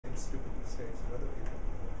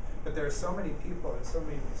But there are so many people and so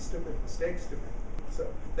many stupid mistakes to make, so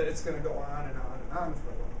that it's going to go on and on and on for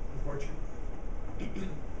a while, unfortunately.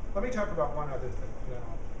 Let me talk about one other thing, and then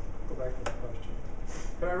I'll go back to the question.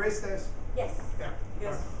 Can I erase this? Yes. Yeah.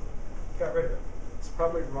 Yes. Right. Got rid of it. It's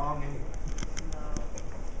probably wrong anyway. No.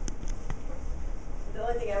 The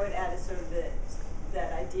only thing I would add is sort of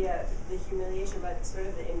that idea, the humiliation, but sort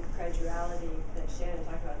of the incredulity that Shannon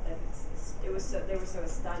talked about. That they were so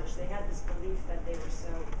astonished. They had this belief that they were so,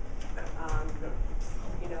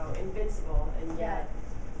 invincible, and yet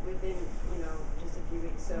within just a few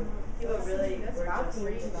weeks, so people really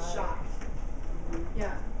were just shocked. Mm-hmm.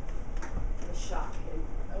 Yeah. The shock. And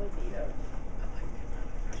That would be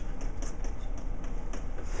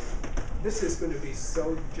This is going to be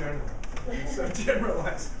so general, so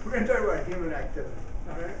generalized. We're going to talk about human activity.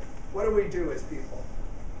 All right. What do we do as people,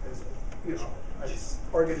 as as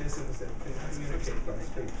organisms that can communicate by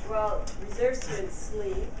speech? well, reserve students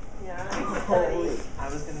sleep. Yeah. Study. I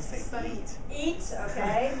was going to say Study. Eat.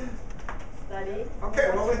 Okay. Study.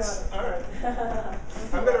 Okay. Well, let's. All right.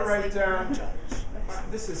 I'm going to write down.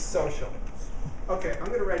 This is social. Okay. I'm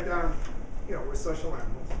going to write down. We're social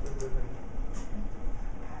animals.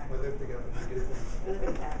 We live together. We do things. We live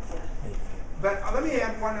in packs, yeah. But let me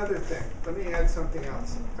add one other thing. Let me add something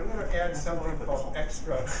else. I'm going to add something called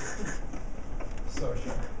extra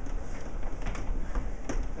social.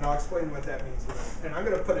 And I'll explain what that means in a minute. And I'm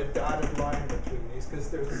going to put a dotted line between these because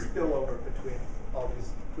there's a spillover between all these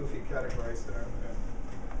goofy categories that I'm going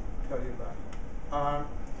to tell you about.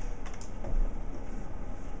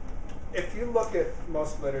 If you look at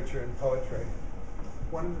most literature and poetry,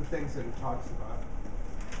 one of the things that it talks about,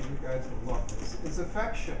 and you guys will love this, is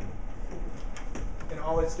affection in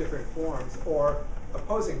all its different forms, or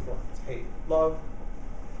opposing forms: hate, love,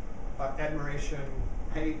 admiration,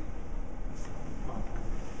 hate,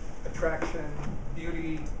 attraction,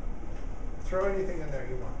 beauty. Throw anything in there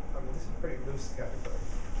you want. I mean, this is a pretty loose category.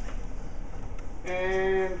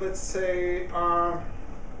 And let's say, I'm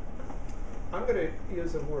going to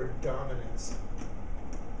use the word dominance.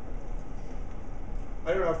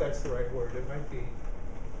 I don't know if that's the right word. It might be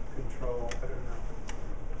control. I don't know.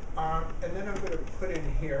 And then I'm going to put in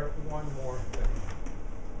here one more thing,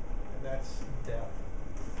 and that's death,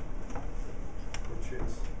 which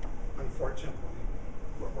is unfortunately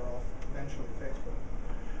what we're all eventually faced with.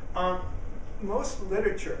 Most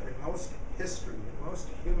literature and most history and most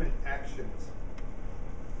human actions,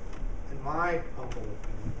 in my humble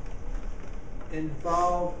opinion,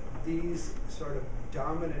 involve these sort of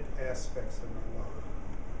dominant aspects of our life.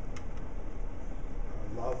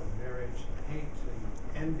 Love and marriage and hate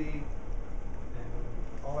and envy and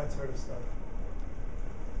all that sort of stuff.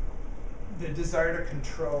 The desire to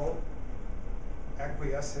control,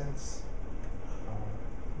 acquiescence,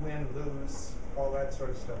 win, lose, all that sort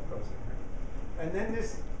of stuff goes in here. And then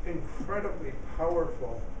this incredibly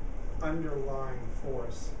powerful underlying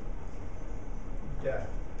force, death,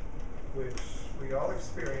 which we all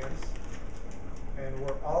experience and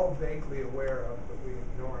we're all vaguely aware of, but we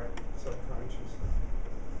ignore it subconsciously.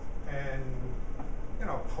 And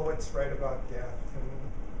poets write about death, and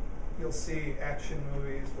you'll see action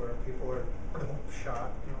movies where people are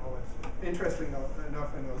shot, all that stuff. Interesting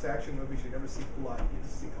enough, in those action movies, you never see blood; you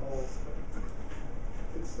just see holes.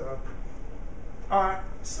 It's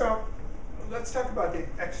so let's talk about the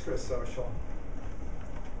extra-social,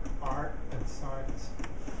 art and science.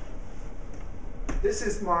 This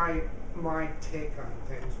is my take on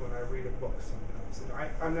things when I read a book sometimes. And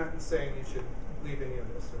I'm not saying you should leave any of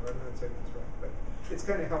this, or I'm not saying it's right, but it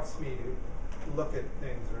kind of helps me to look at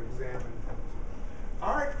things or examine things.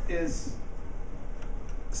 Art is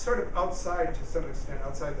sort of outside, to some extent,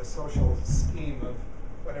 outside the social scheme of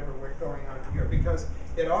whatever we're going on here, because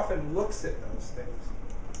it often looks at those things,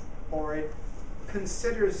 or it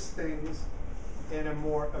considers things in a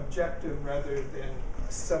more objective rather than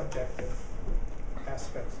subjective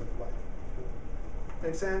aspects of life.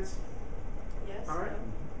 Make sense? Yes. All right.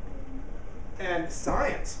 And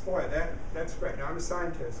science, boy, that's great. Now I'm a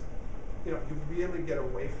scientist. You really get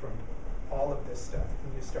away from all of this stuff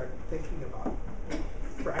and you start thinking about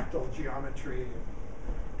fractal geometry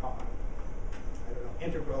and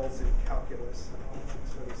integrals and calculus and all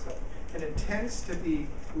that sort of stuff. And it tends to be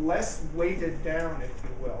less weighted down, if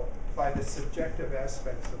you will, by the subjective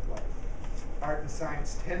aspects of life. Art and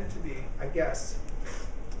science tend to be, I guess,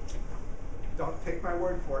 don't take my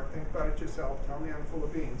word for it, think about it yourself, tell me I'm full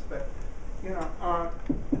of beans, but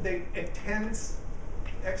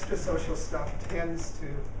extra social stuff tends to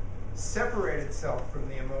separate itself from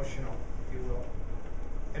the emotional, if you will,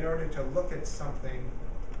 in order to look at something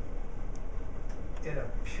in a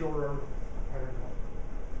purer,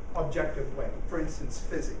 objective way. For instance,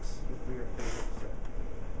 physics, nuclear physics.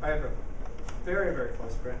 I have a very, very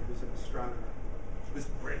close friend who's an astronomer. He was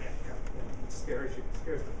brilliant. It scares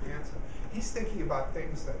the pants off. He's thinking about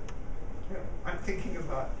things that, I'm thinking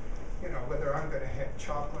about, whether I'm going to have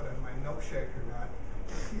chocolate in my milkshake or not.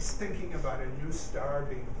 He's thinking about a new star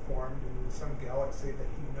being formed in some galaxy that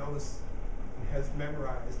he knows and has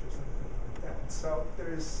memorized or something like that. So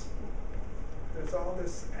there's all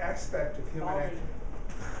this aspect of human activity.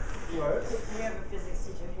 What? We have a physics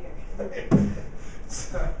teacher here.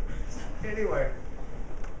 So, anyway,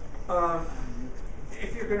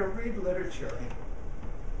 if you're going to read literature,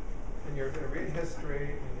 and you're going to read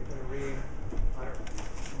history, and you're going to read, I don't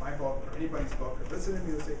know, my book or anybody's book, or listen to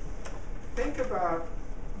music, think about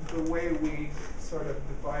the way we sort of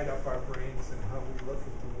divide up our brains and how we look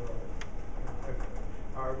at the world.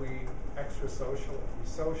 Are we extra social? Are we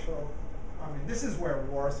social? I mean, this is where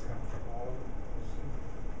wars come from, all of them.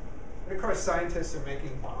 And of course, scientists are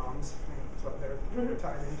making bombs, so they're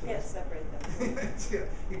tied into Can't this. separate them.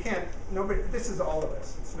 You can't, nobody, this is all of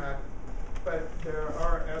us. It's not, but there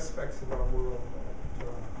are aspects of our world that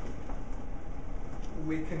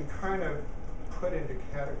we can kind of put into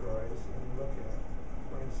categories and look at.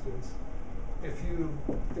 For instance, if you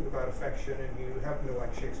think about affection and you happen to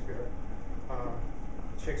like Shakespeare,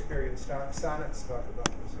 Shakespearean sonnets talk about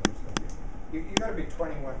this sort of stuff. You got to be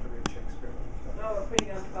 21 to read Shakespeare. Oh, we're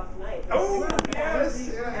putting on Twelfth Night. Oh,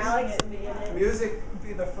 yes, yes. Alex will be in it. Music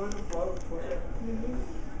be the food of love for you.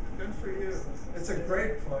 Good for you. It's a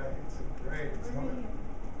great play. It's fun.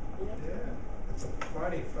 Yeah. It's a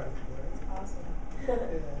funny, fun play. Awesome. Yeah.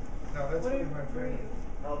 No, that's one of my favorites.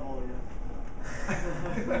 Novel, Oh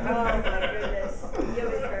my goodness,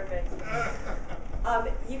 you'll be perfect.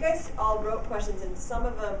 You guys all wrote questions, and some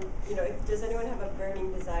of them, does anyone have a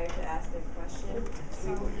burning desire to ask their question?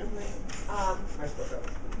 I spoke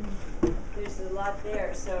up. There's a lot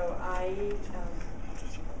there, so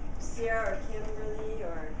Sierra or Kimberly,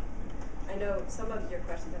 or I know some of your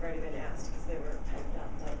questions have already been asked because they were typed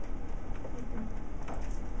up. But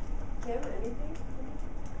Kim, anything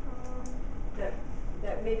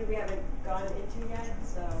that maybe we haven't gone into yet?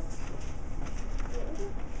 So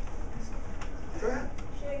Go ahead.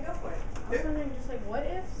 Shay, go for it. I was wondering, just like, what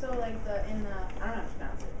if, so like I don't know how to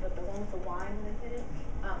pronounce it, but the one with the wine when they hit it?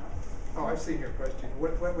 Oh, I've seen your question.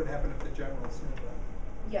 What would happen if the generals knew that?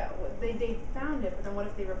 Yeah, they found it, but then what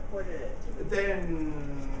if they reported it? Then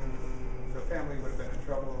the family would have been in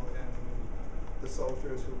trouble, and the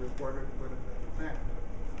soldiers who reported would have been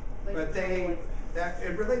hanged. But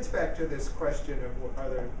it relates back to this question of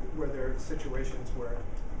were there situations where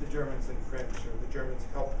the Germans and French, or the Germans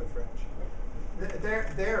helped the French?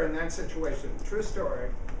 They're in that situation. True story.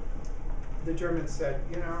 The Germans said,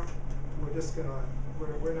 we're just gonna,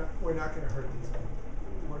 we're not gonna hurt these people.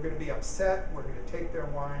 We're gonna be upset. We're gonna take their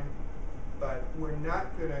wine, but we're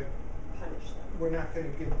not gonna Punish them. We're not gonna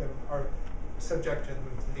give them or subject them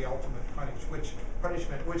to the ultimate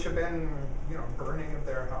punishment, which have been, burning of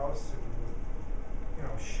their house and,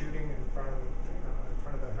 shooting in front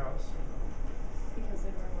of the house. Because they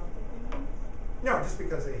were wealthy. No, just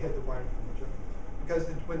because they hid the wine from the Germans. Because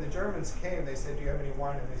when the Germans came, they said, "Do you have any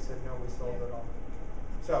wine?" And they said, "No, we sold it all."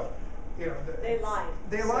 So, they lied.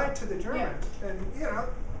 They lied to the Germans, and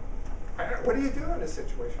what do you do in a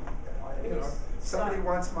situation like that? Somebody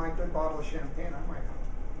wants my good bottle of champagne, I might.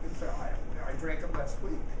 I drank it last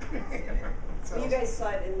week. So. Well, you guys saw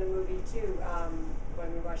it in the movie too.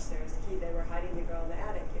 When we watched Sarah's Key, they were hiding the girl in the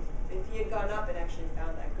attic. If he had gone up and actually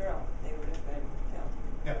found that girl, they would have been killed.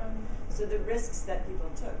 Yeah. So the risks that people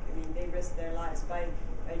took, they risked their lives by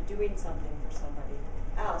doing something for somebody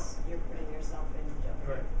else. You're putting yourself in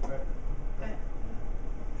jeopardy. Right.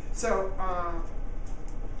 So,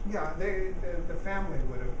 the family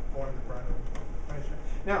would have borne the brunt of punishment.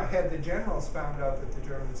 Now, had the generals found out that the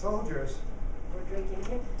German soldiers We're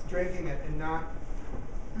drinking it. and not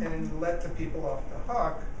and let the people off the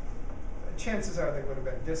hook, chances are they would have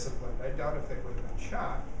been disciplined. I doubt if they would have been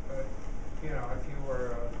shot, but if you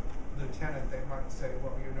were a lieutenant, they might say,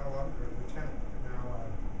 "Well, you're no longer a lieutenant, you're now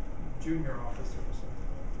a junior officer or something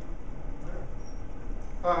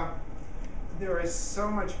like that." There is so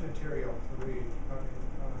much material to read.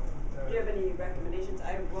 Do you have any recommendations?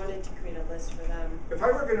 I wanted to create a list for them. If I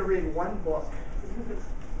were going to read one book,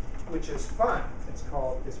 which is fun, it's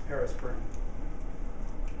called Is Paris Burning?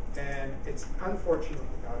 And it's unfortunately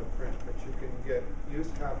out of print, but you can get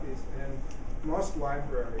used copies, and most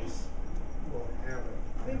libraries will have it.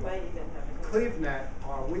 We might even have it.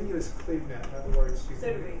 CleveNet, we use CleveNet. In other words, you So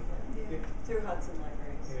can. do we. Through Hudson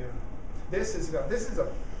Libraries. Yeah. This is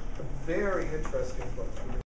a very interesting book to read.